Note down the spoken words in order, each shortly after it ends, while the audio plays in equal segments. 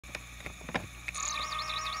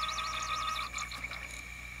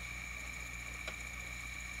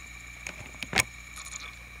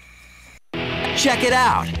Check it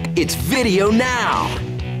out! It's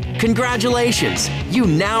VideoNow! Congratulations! You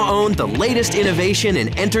now own the latest innovation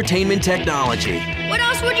in entertainment technology. What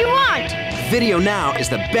else would you want? VideoNow is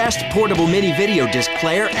the best portable mini video disc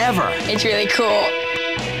player ever. It's really cool.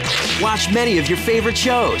 Watch many of your favorite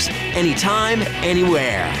shows, anytime,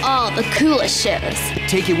 anywhere. All the coolest shows.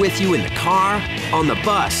 Take it with you in the car, on the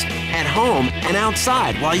bus, at home, and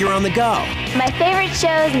outside while you're on the go. My favorite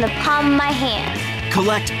shows in the palm of my hand.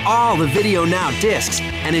 Collect all the VideoNow discs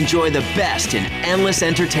and enjoy the best in endless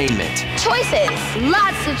entertainment. Choices.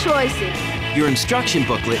 Lots of choices. Your instruction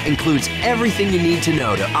booklet includes everything you need to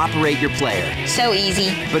know to operate your player. So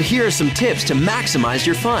easy. But here are some tips to maximize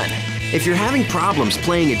your fun. If you're having problems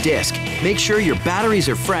playing a disc, make sure your batteries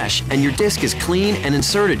are fresh and your disc is clean and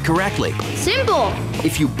inserted correctly. Simple.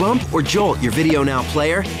 If you bump or jolt your VideoNow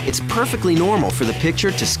player, it's perfectly normal for the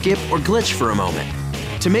picture to skip or glitch for a moment.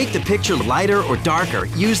 To make the picture lighter or darker,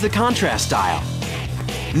 use the contrast dial.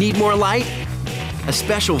 Need more light? A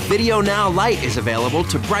special VideoNow light is available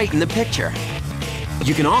to brighten the picture.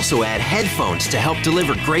 You can also add headphones to help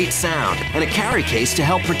deliver great sound and a carry case to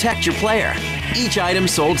help protect your player. Each item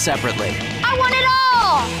sold separately. I want it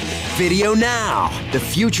all! VideoNow, the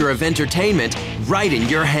future of entertainment right in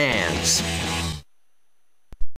your hands.